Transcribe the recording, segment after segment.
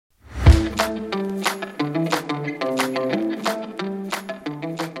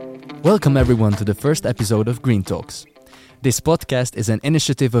Welcome everyone to the first episode of Green Talks. This podcast is an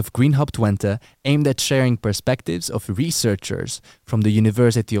initiative of Green Hub Twente aimed at sharing perspectives of researchers from the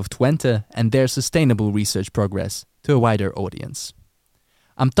University of Twente and their sustainable research progress to a wider audience.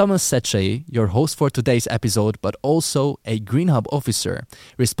 I'm Thomas Setchey, your host for today's episode, but also a Green Hub officer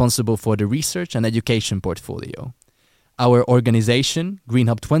responsible for the research and education portfolio. Our organization, Green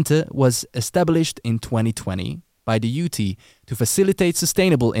Hub Twente, was established in 2020 by the UT to facilitate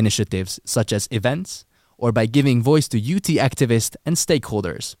sustainable initiatives such as events, or by giving voice to UT activists and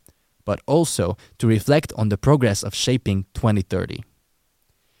stakeholders, but also to reflect on the progress of shaping 2030.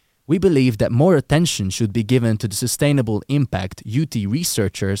 We believe that more attention should be given to the sustainable impact UT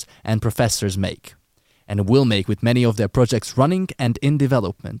researchers and professors make, and will make with many of their projects running and in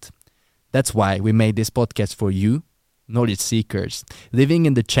development. That's why we made this podcast for you, knowledge seekers, living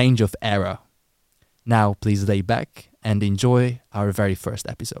in the change of era. Now please lay back and enjoy our very first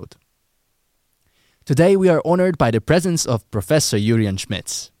episode. Today we are honored by the presence of Professor Jurrian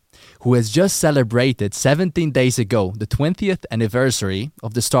Schmitz, who has just celebrated 17 days ago the 20th anniversary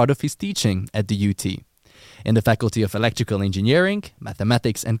of the start of his teaching at the UT, in the Faculty of Electrical Engineering,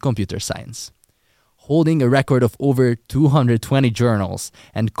 Mathematics and Computer Science. Holding a record of over 220 journals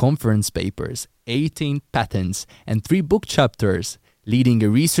and conference papers, 18 patents and 3 book chapters, leading a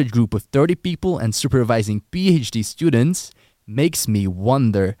research group of 30 people and supervising PhD students, makes me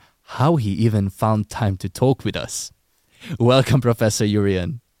wonder how he even found time to talk with us. Welcome, Professor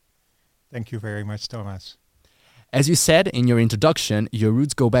Jurrian. Thank you very much, Thomas. As you said in your introduction, your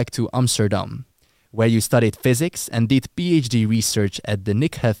roots go back to Amsterdam, where you studied physics and did PhD research at the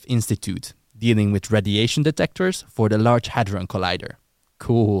NICHEF Institute, dealing with radiation detectors for the Large Hadron Collider.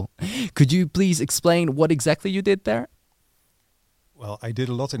 Cool. Could you please explain what exactly you did there? Well, I did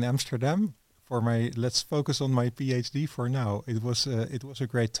a lot in Amsterdam. Let's focus on my PhD for now. It was a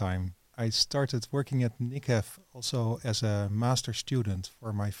great time. I started working at NICHEF also as a master student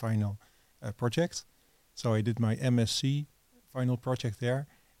for my final project. So I did my MSc final project there,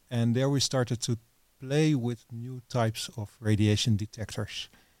 and there we started to play with new types of radiation detectors.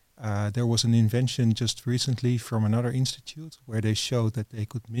 There was an invention just recently from another institute where they showed that they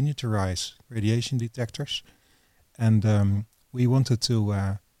could miniaturize radiation detectors, and we wanted to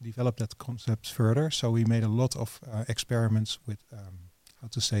develop that concept further. So we made a lot of experiments with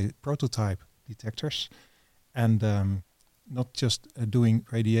prototype detectors, and not just doing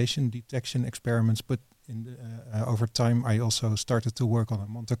radiation detection experiments, but over time I also started to work on a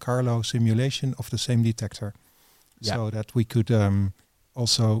Monte Carlo simulation of the same detector, so that we could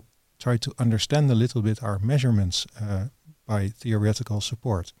also try to understand a little bit our measurements by theoretical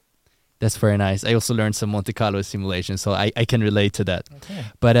support. That's very nice. I also learned some Monte Carlo simulation, so I can relate to that. Okay.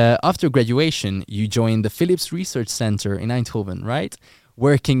 But after graduation, you joined the Philips Research Center in Eindhoven, right?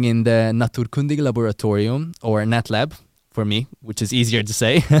 Working in the Natuurkundige Laboratorium, or NatLab, for me, which is easier to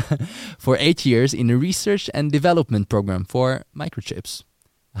say, for 8 years in a research and development program for microchips.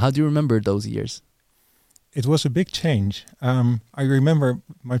 How do you remember those years? It was a big change. I remember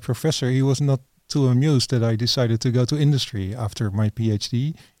my professor, he was not too amused that I decided to go to industry after my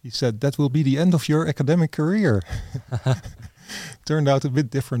PhD. He said, that will be the end of your academic career. Turned out a bit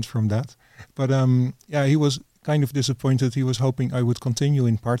different from that. But he was kind of disappointed. He was hoping I would continue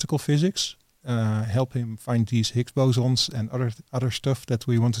in particle physics, help him find these Higgs bosons and other stuff that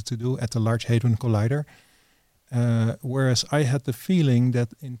we wanted to do at the Large Hadron Collider. Whereas I had the feeling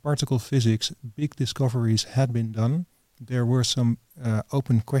that in particle physics, big discoveries had been done. There were some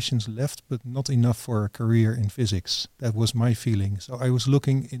open questions left, but not enough for a career in physics. That was my feeling. So I was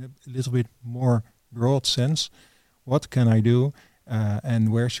looking in a little bit more broad sense. What can I do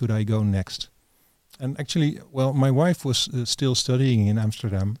and where should I go next? And actually, my wife was still studying in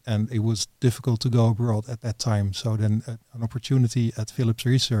Amsterdam, and it was difficult to go abroad at that time. So then an opportunity at Philips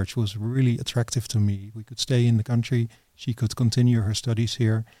Research was really attractive to me. We could stay in the country. She could continue her studies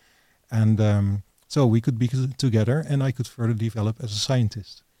here. And so we could be together, and I could further develop as a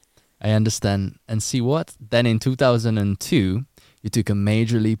scientist. I understand. And see what? Then in 2002, you took a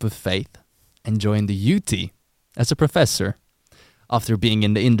major leap of faith and joined the UT as a professor after being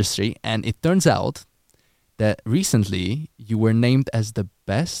in the industry. And it turns out that recently you were named as the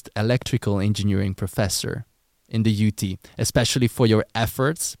best electrical engineering professor in the UT, especially for your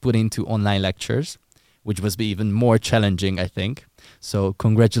efforts put into online lectures, which was even more challenging, I think. So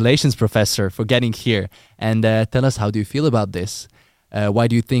congratulations, Professor, for getting here. And tell us, how do you feel about this? Why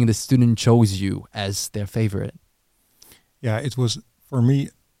do you think the student chose you as their favorite? Yeah, for me,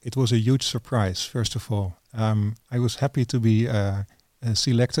 it was a huge surprise, first of all. I was happy to be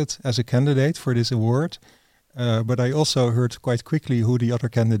selected as a candidate for this award. But I also heard quite quickly who the other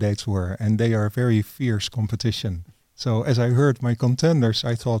candidates were, and they are very fierce competition. So as I heard my contenders,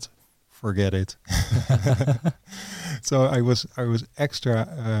 I thought, forget it. So I was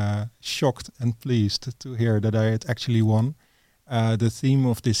extra shocked and pleased to hear that I had actually won. The theme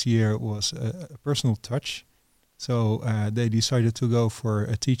of this year was a personal touch. So they decided to go for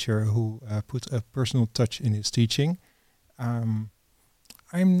a teacher who put a personal touch in his teaching.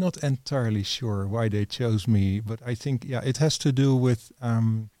 I'm not entirely sure why they chose me, but I think it has to do with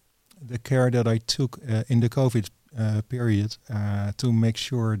the care that I took in the COVID period to make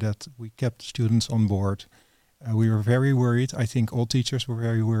sure that we kept students on board. We were very worried. I think all teachers were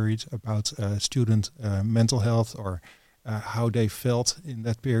very worried about student mental health or how they felt in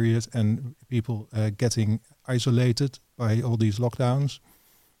that period, and people getting isolated by all these lockdowns.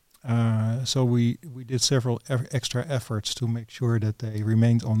 So we did several extra efforts to make sure that they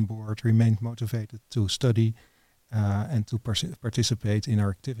remained on board, remained motivated to study and to participate in our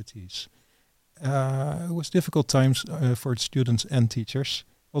activities. It was difficult times for students and teachers.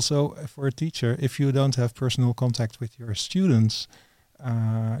 Also, for a teacher, if you don't have personal contact with your students,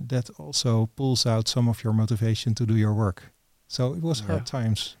 that also pulls out some of your motivation to do your work. So it was hard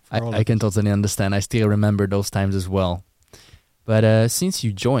times. I can totally understand. I still remember those times as well. But since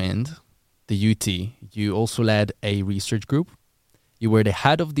you joined the UT, you also led a research group. You were the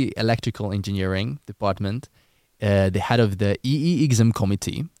head of the electrical engineering department, the head of the EE exam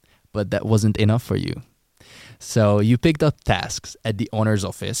committee, but that wasn't enough for you. So you picked up tasks at the owner's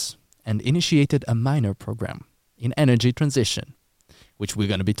office and initiated a minor program in energy transition, which we're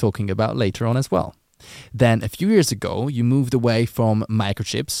going to be talking about later on as well. Then a few years ago, you moved away from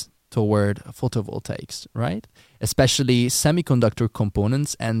microchips toward photovoltaics, right? Especially semiconductor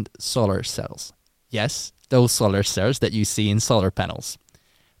components and solar cells. Yes, those solar cells that you see in solar panels.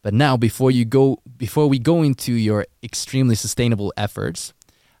 But now, before we go into your extremely sustainable efforts,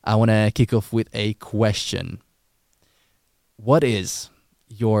 I want to kick off with a question. What is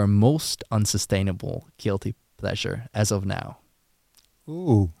your most unsustainable guilty pleasure as of now?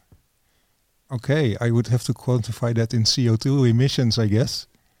 Ooh. Okay, I would have to quantify that in CO2 emissions, I guess.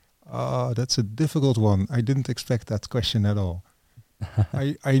 That's a difficult one. I didn't expect that question at all.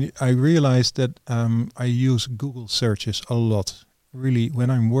 I realized that I use Google searches a lot. Really,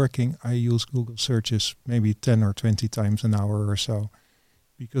 when I'm working, I use Google searches maybe 10 or 20 times an hour or so.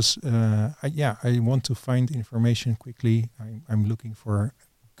 Because, I want to find information quickly. I'm looking for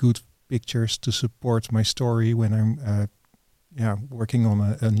good pictures to support my story when I'm working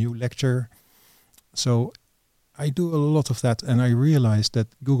on a new lecture. So I do a lot of that, and I realize that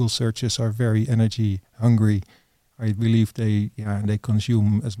Google searches are very energy hungry. I believe they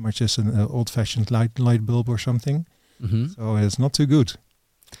consume as much as an old-fashioned light bulb or something. Mm-hmm. So it's not too good.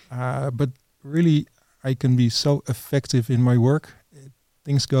 But really, I can be so effective in my work.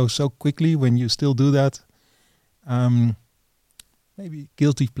 Things go so quickly when you still do that. Maybe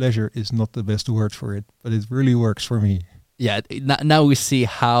guilty pleasure is not the best word for it, but it really works for me. Yeah, now we see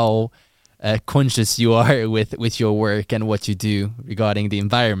how conscious you are with your work and what you do regarding the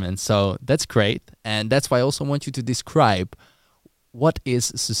environment. So that's great. And that's why I also want you to describe what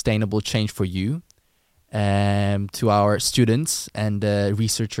is sustainable change for you to our students and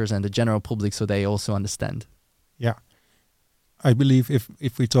researchers and the general public so they also understand. Yeah. I believe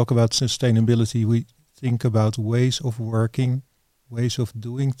if we talk about sustainability, we think about ways of working, ways of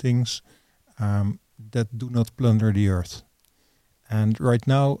doing things that do not plunder the earth. And right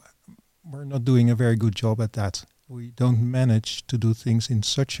now, we're not doing a very good job at that. We don't manage to do things in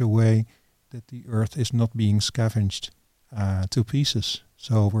such a way that the earth is not being scavenged to pieces.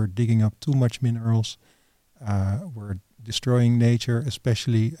 So we're digging up too much minerals. We're destroying nature,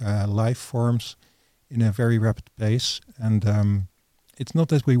 especially life forms, in a very rapid pace. And it's not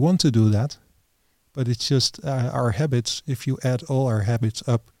that we want to do that, but it's just our habits. If you add all our habits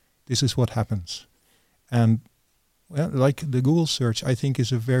up, this is what happens. And well, like the Google search, I think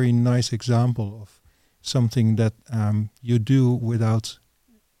is a very nice example of something that you do without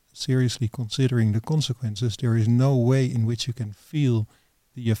seriously considering the consequences. There is no way in which you can feel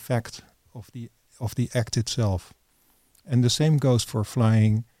the effect of the act itself. And the same goes for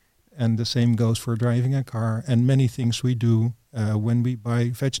flying, and the same goes for driving a car, and many things we do when we buy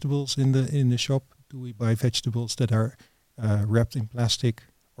vegetables in the shop. Do we buy vegetables that are wrapped in plastic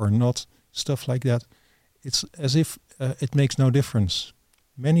or not? Stuff like that. It's as if it makes no difference.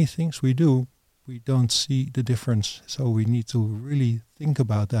 Many things we do, we don't see the difference. So we need to really think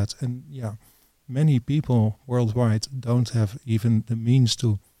about that. And many people worldwide don't have even the means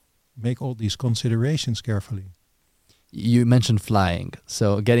to make all these considerations carefully. you mentioned flying.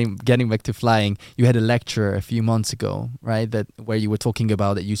 So getting back to flying, you had a lecture a few months ago, right? That where you were talking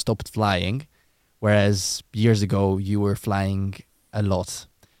about that you stopped flying, whereas years ago you were flying a lot.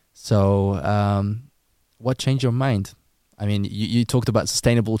 So what changed your mind? I mean, you talked about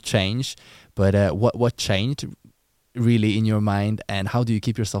sustainable change, but what changed really in your mind, and how do you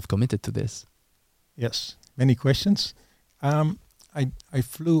keep yourself committed to this? Yes, many questions. I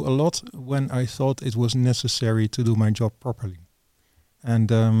flew a lot when I thought it was necessary to do my job properly.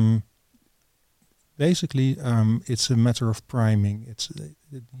 And basically, it's a matter of priming.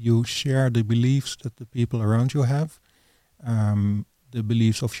 You share the beliefs that the people around you have, the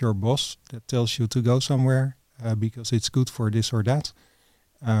beliefs of your boss that tells you to go somewhere because it's good for this or that,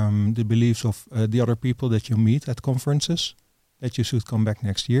 the beliefs of the other people that you meet at conferences, that you should come back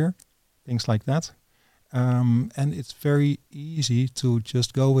next year, things like that. And it's very easy to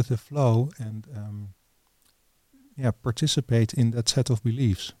just go with the flow and participate in that set of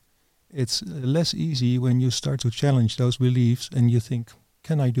beliefs. It's less easy when you start to challenge those beliefs and you think,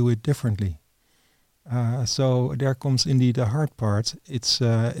 can I do it differently? So there comes indeed a hard part. It's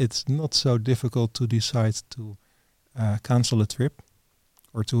not so difficult to decide to cancel a trip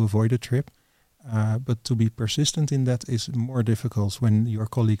or to avoid a trip. But to be persistent in that is more difficult when your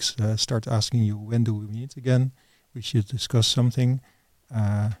colleagues start asking you, when do we meet again? We should discuss something.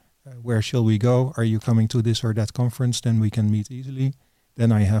 Where shall we go? Are you coming to this or that conference? Then we can meet easily.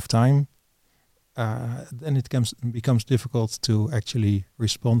 Then I have time. Then it becomes difficult to actually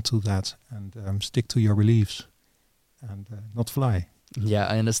respond to that and stick to your beliefs and not fly. Yeah,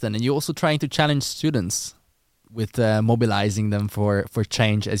 I understand. And you're also trying to challenge students with mobilizing them for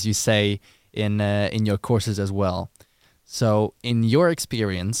change, as you say, in your courses as well. So in your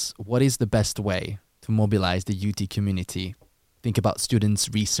experience, what is the best way to mobilize the UT community? Think about students,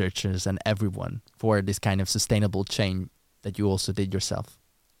 researchers, and everyone for this kind of sustainable change that you also did yourself.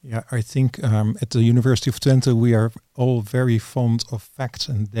 Yeah, I think at the University of Twente we are all very fond of facts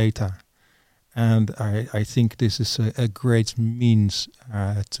and data. And I think this is a great means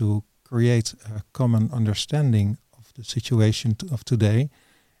to create a common understanding of the situation of today,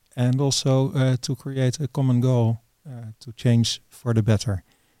 and also to create a common goal to change for the better.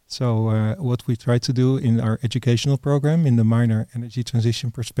 So what we try to do in our educational program, in the minor energy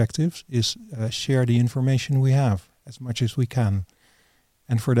transition perspectives, is share the information we have as much as we can.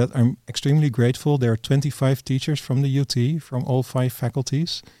 And for that, I'm extremely grateful. There are 25 teachers from the UT, from all 5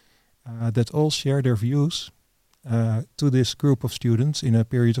 faculties, that all share their views to this group of students in a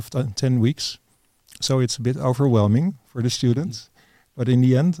period of 10 weeks. So it's a bit overwhelming for the students. But in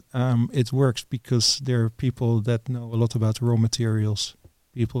the end, it works because there are people that know a lot about raw materials,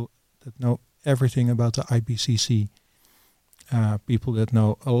 people that know everything about the IPCC, people that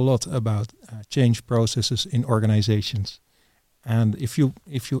know a lot about change processes in organizations. And if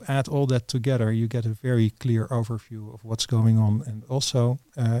you add all that together, you get a very clear overview of what's going on, and also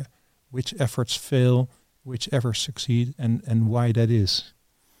which efforts fail, which efforts succeed, and why that is.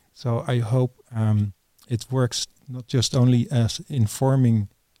 So I hope it works not just only as informing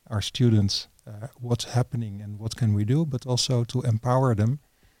our students what's happening and what can we do, but also to empower them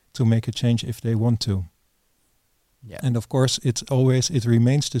to make a change if they want to. Yeah. And of course, it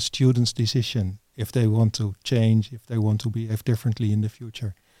remains the student's decision if they want to change, if they want to behave differently in the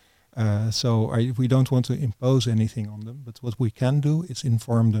future. So we don't want to impose anything on them, but what we can do is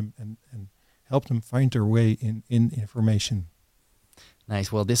inform them and help them find their way in information.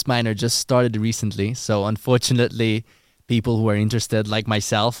 Nice. Well, this minor just started recently, so unfortunately, people who are interested, like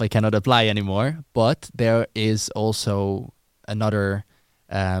myself, I cannot apply anymore. But there is also another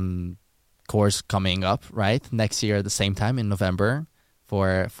course coming up, right? Next year at the same time in November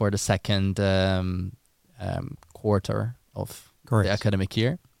for the second quarter of Correct. the academic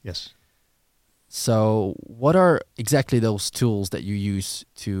year. Yes. So what are exactly those tools that you use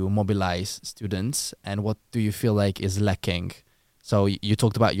to mobilize students, and what do you feel like is lacking? So you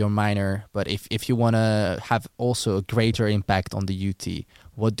talked about your minor, but if you want to have also a greater impact on the UT,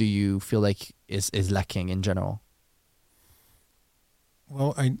 what do you feel like is lacking in general?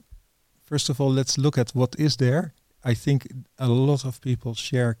 Well, first of all, let's look at what is there. I think a lot of people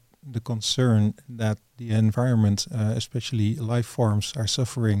share the concern that the environment, especially life forms, are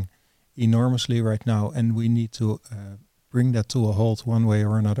suffering enormously right now, and we need to bring that to a halt one way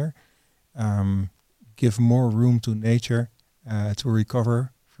or another. Give more room to nature to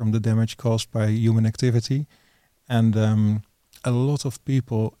recover from the damage caused by human activity. And a lot of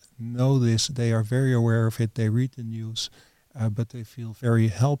people know this, they are very aware of it, they read the news, but they feel very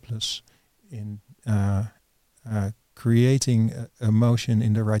helpless in creating a motion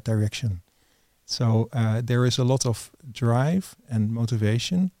in the right direction. So there is a lot of drive and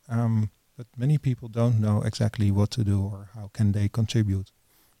motivation, but many people don't know exactly what to do or how can they contribute.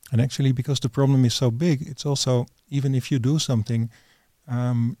 And actually, because the problem is so big, it's also, even if you do something,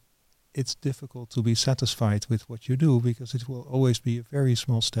 it's difficult to be satisfied with what you do because it will always be a very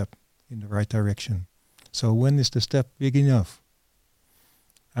small step in the right direction. So when is the step big enough?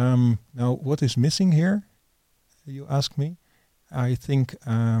 Now, what is missing here, you ask me? I think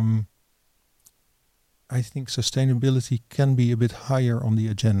sustainability can be a bit higher on the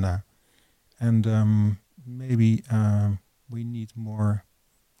agenda, and maybe we need more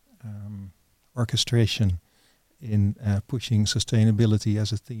orchestration in pushing sustainability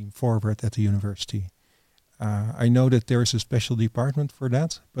as a theme forward at the university. I know that there is a special department for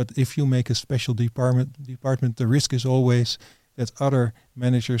that, but if you make a special department, the risk is always that other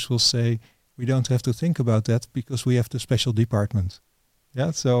managers will say, we don't have to think about that because we have the special department.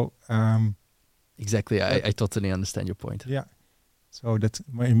 Yeah, so... exactly, I totally understand your point. Yeah, so that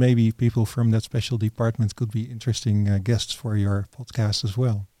maybe people from that special department could be interesting guests for your podcast as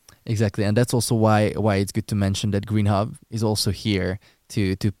well. Exactly, and that's also why it's good to mention that Green Hub is also here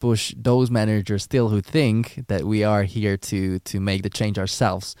to push those managers still who think that we are here to make the change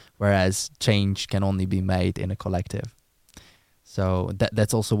ourselves, whereas change can only be made in a collective. So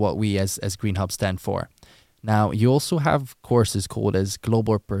that's also what we as Green Hub stand for. Now, you also have courses called as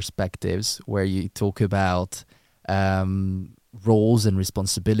Global Perspectives, where you talk about roles and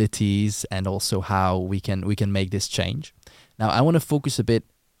responsibilities and also how we can make this change. Now, I want to focus a bit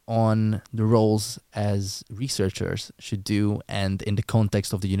on the roles as researchers should do and in the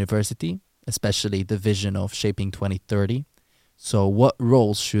context of the university, especially the vision of Shaping 2030. So what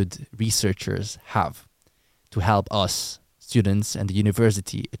roles should researchers have to help us, students and the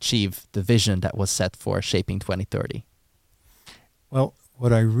university, achieve the vision that was set for Shaping 2030? Well,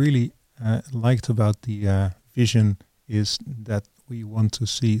 what I really liked about the vision is that we want to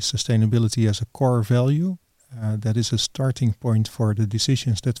see sustainability as a core value. That is a starting point for the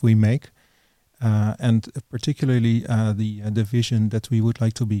decisions that we make. And particularly the vision that we would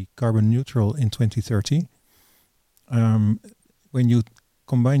like to be carbon neutral in 2030. When you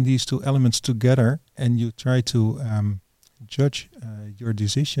combine these two elements together and you try to judge your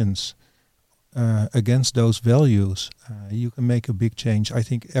decisions against those values, you can make a big change. I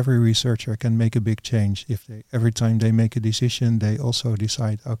think every researcher can make a big change if every time they make a decision, they also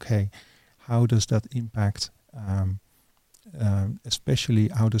decide, okay, how does that impact, especially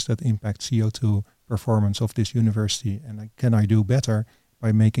how does that impact CO2 performance of this university, and can I do better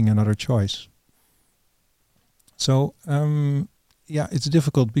by making another choice? So it's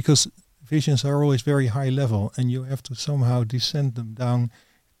difficult because visions are always very high level, and you have to somehow descend them down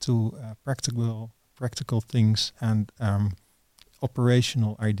to practical things and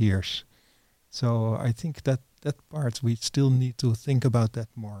operational ideas. So I think that part we still need to think about that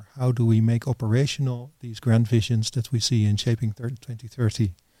more. How do we make operational these grand visions that we see in Shaping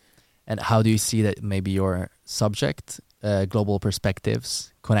 2030? And how do you see that maybe your subject, global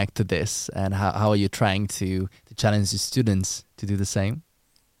perspectives, connect to this? And how are you trying to challenge the students to do the same?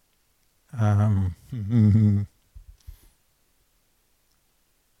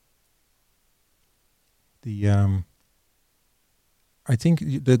 I think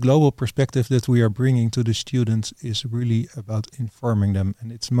the global perspective that we are bringing to the students is really about informing them,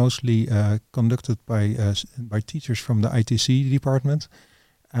 and it's mostly conducted by teachers from the ITC department.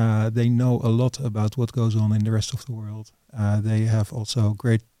 They know a lot about what goes on in the rest of the world. They have also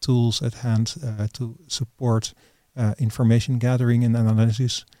great tools at hand to support information gathering and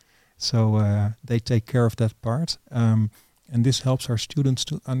analysis. So they take care of that part, and this helps our students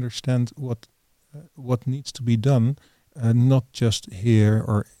to understand what needs to be done. Not just here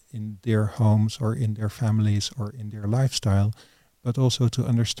or in their homes or in their families or in their lifestyle, but also to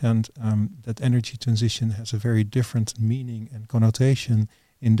understand that energy transition has a very different meaning and connotation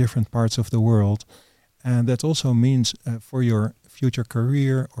in different parts of the world. And that also means for your future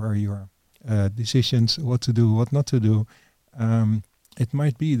career or your decisions, what to do, what not to do, it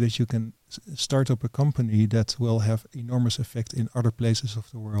might be that you can start up a company that will have enormous effect in other places of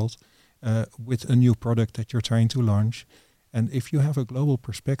the world, with a new product that you're trying to launch. And if you have a global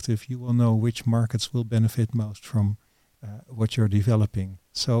perspective, you will know which markets will benefit most from what you're developing.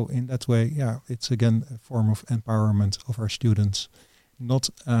 So in that way, it's again a form of empowerment of our students, not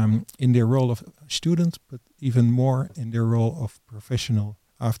in their role of student, but even more in their role of professional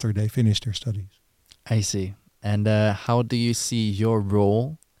after they finish their studies. I see. And how do you see your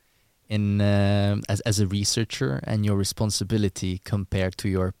role in as a researcher and your responsibility compared to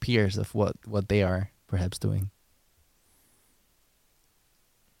your peers of what they are perhaps doing?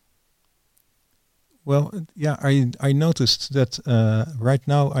 Well, yeah, I noticed that right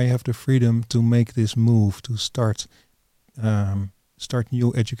now I have the freedom to make this move to start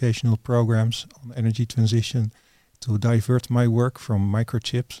new educational programs on energy transition, to divert my work from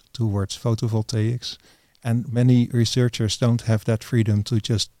microchips towards photovoltaics. And many researchers don't have that freedom to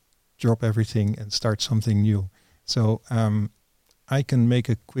just drop everything and start something new. So I can make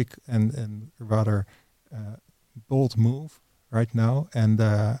a quick and rather bold move right now. And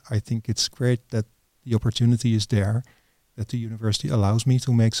I think it's great that the opportunity is there, that the university allows me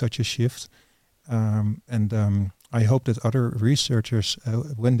to make such a shift. I hope that other researchers,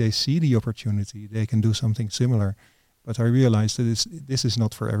 when they see the opportunity, they can do something similar. But I realize that this is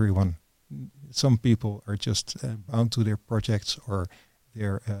not for everyone. Some people are just bound to their projects or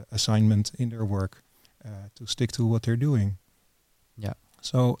their assignment in their work to stick to what they're doing. Yeah.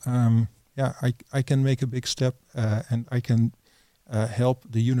 So I can make a big step and I can help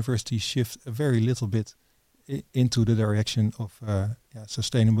the university shift a very little bit into the direction of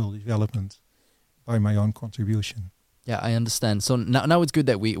sustainable development by my own contribution. Yeah, I understand. So now it's good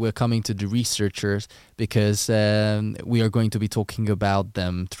that we're coming to the researchers, because we are going to be talking about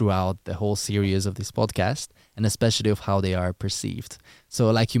them throughout the whole series of this podcast, and especially of how they are perceived. So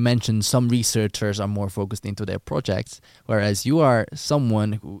like you mentioned, some researchers are more focused into their projects, whereas you are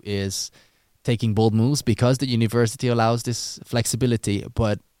someone who is taking bold moves because the university allows this flexibility.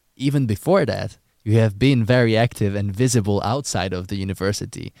 But even before that, you have been very active and visible outside of the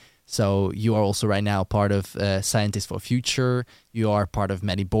university. So you are also right now part of Scientists for Future. You are part of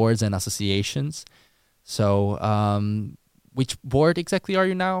many boards and associations. So which board exactly are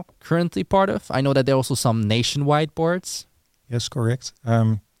you now currently part of? I know that there are also some nationwide boards. Yes, correct.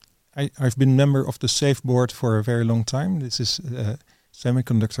 I've been member of the SAFE board for a very long time. This is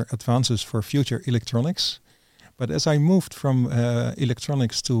Semiconductor Advances for Future Electronics. But as I moved from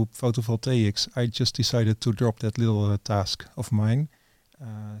electronics to photovoltaics, I just decided to drop that little task of mine.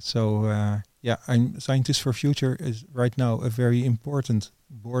 I'm Scientists for Future is right now a very important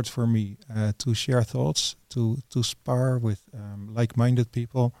board for me to share thoughts, to spar with like-minded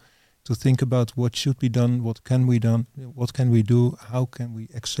people, to think about what should be done, what can we do, how can we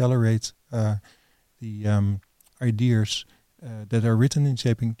accelerate the ideas that are written in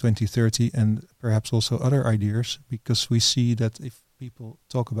Shaping 2030, and perhaps also other ideas, because we see that if people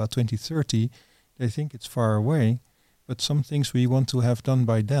talk about 2030, they think it's far away. But some things we want to have done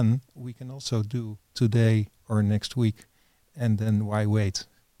by then, we can also do today or next week. And then why wait?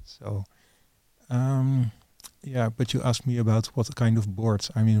 So, but you asked me about what kind of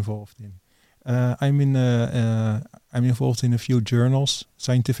boards I'm involved in. I'm involved in a few journals,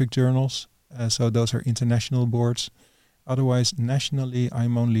 scientific journals. So those are international boards. Otherwise, nationally,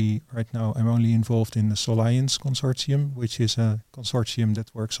 I'm only involved in the Soliance Consortium, which is a consortium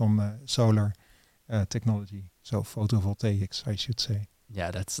that works on solar technology. So photovoltaics, I should say.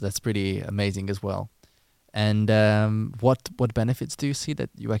 Yeah, that's pretty amazing as well. And what benefits do you see that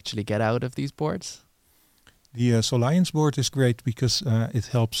you actually get out of these boards? The Soliance board is great because it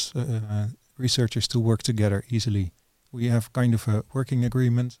helps researchers to work together easily. We have kind of a working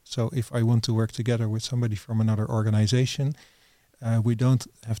agreement. So if I want to work together with somebody from another organization, we don't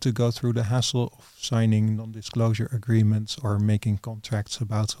have to go through the hassle of signing non-disclosure agreements or making contracts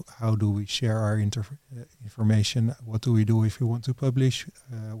about how do we share our information, what do we do if we want to publish,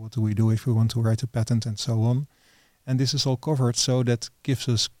 what do we do if we want to write a patent, and so on. And this is all covered, so that gives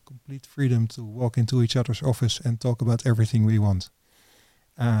us complete freedom to walk into each other's office and talk about everything we want.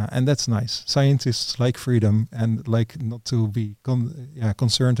 And that's nice. Scientists like freedom and like not to be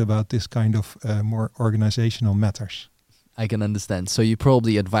concerned about this kind of more organizational matters. I can understand. So you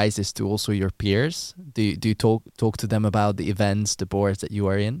probably advise this to also your peers. Do you talk to them about the events, the boards that you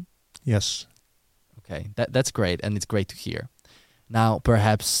are in? Yes. Okay, that's great, and it's great to hear. Now,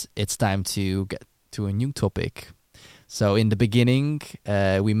 perhaps it's time to get to a new topic. So in the beginning,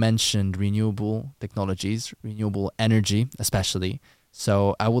 we mentioned renewable technologies, renewable energy, especially.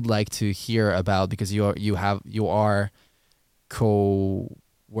 So I would like to hear about, because you are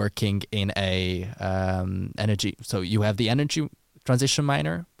co-working in a energy. So you have the energy transition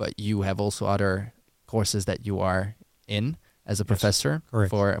minor, but you have also other courses that you are in as a professor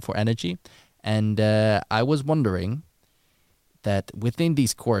for energy. And I was wondering that within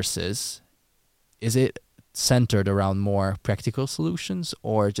these courses, is it centered around more practical solutions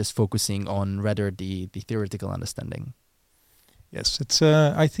or just focusing on rather the theoretical understanding? Yes, it's.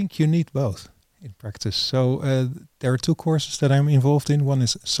 I think you need both in practice. So there are two courses that I'm involved in. One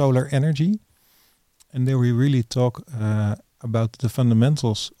is solar energy, and there we really talk about the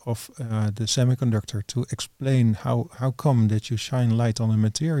fundamentals of the semiconductor to explain how come that you shine light on a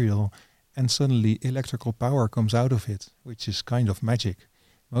material and suddenly electrical power comes out of it, which is kind of magic.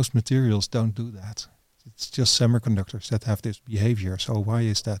 Most materials don't do that. It's just semiconductors that have this behavior. So why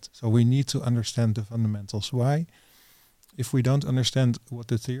is that? So we need to understand the fundamentals. Why? If we don't understand what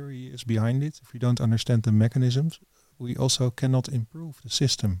the theory is behind it, if we don't understand the mechanisms, we also cannot improve the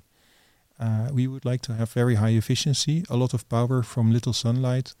system. We would like to have very high efficiency, a lot of power from little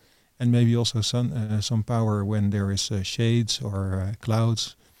sunlight, and maybe also some power when there is shades or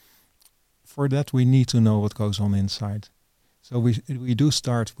clouds. For that, we need to know what goes on inside. So we do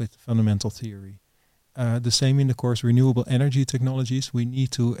start with fundamental theory. The same in the course renewable energy technologies. We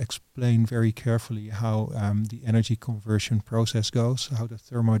need to explain very carefully how the energy conversion process goes, how the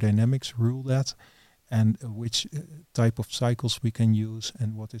thermodynamics rule that, and which type of cycles we can use,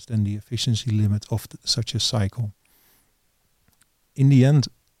 and what is then the efficiency limit of such a cycle. In the end,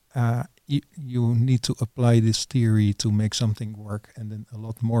 you need to apply this theory to make something work, and then a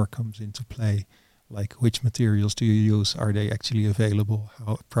lot more comes into play, like which materials do you use? Are they actually available?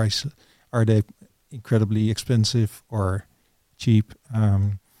 How price? Are they incredibly expensive or cheap?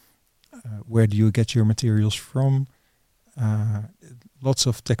 Where do you get your materials from? Lots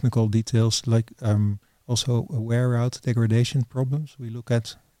of technical details, like also wear out degradation problems. We look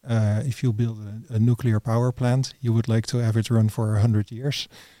at if you build a nuclear power plant, you would like to have it run for 100 years,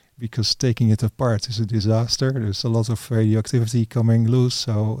 because taking it apart is a disaster. There's a lot of radioactivity coming loose,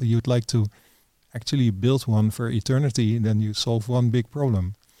 so you'd like to actually build one for eternity, and then you solve one big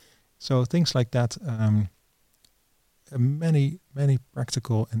problem. So things like that, many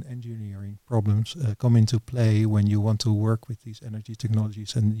practical and engineering problems come into play when you want to work with these energy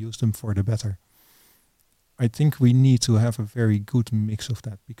technologies and use them for the better. I think we need to have a very good mix of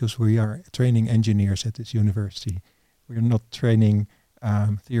that, because we are training engineers at this university. We are not training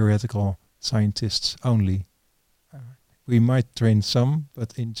theoretical scientists only. We might train some,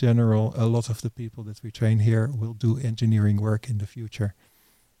 but in general, a lot of the people that we train here will do engineering work in the future.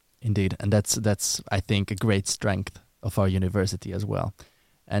 Indeed, and that's I think a great strength of our university as well.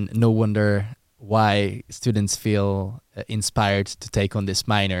 And no wonder why students feel inspired to take on this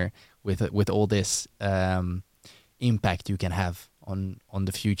minor with all this impact you can have on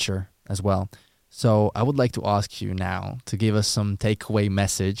the future as well. So I would like to ask you now to give us some takeaway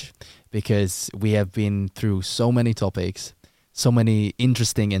message, because we have been through so many topics, so many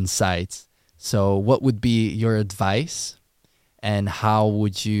interesting insights. So what would be your advice, and how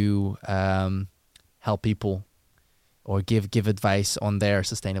would you help people or give advice on their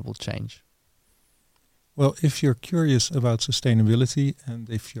sustainable change? Well, if you're curious about sustainability and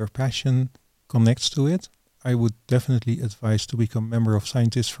if your passion connects to it, I would definitely advise to become a member of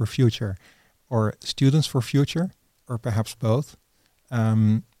Scientists for Future, or Students for Future, or perhaps both,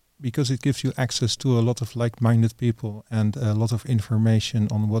 because it gives you access to a lot of like-minded people and a lot of information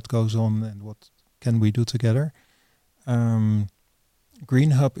on what goes on and what can we do together.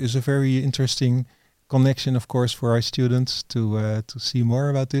 Green Hub is a very interesting connection, of course, for our students to see more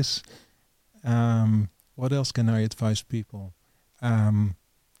about this. What else can I advise people?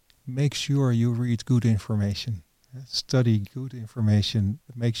 Make sure you read good information. Study good information.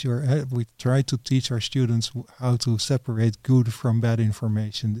 Make sure we try to teach our students how to separate good from bad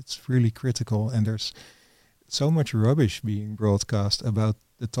information. It's really critical, and there's so much rubbish being broadcast about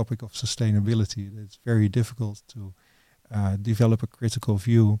the topic of sustainability that it's very difficult to develop a critical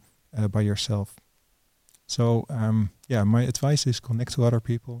view by yourself. So my advice is connect to other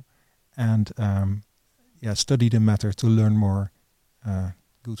people, and study the matter to learn more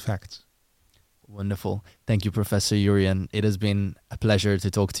good facts. Wonderful. Thank you, Professor Jurrian. It has been a pleasure to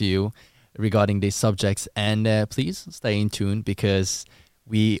talk to you regarding these subjects. And please stay in tune, because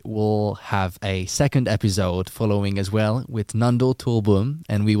we will have a second episode following as well with Nando Tolboom,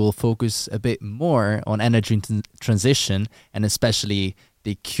 and we will focus a bit more on energy transition, and especially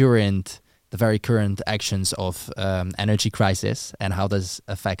the very current actions of energy crisis, and how does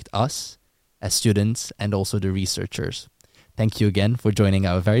affect us as students and also the researchers. Thank you again for joining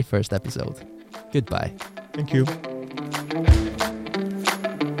our very first episode. Goodbye. Thank you.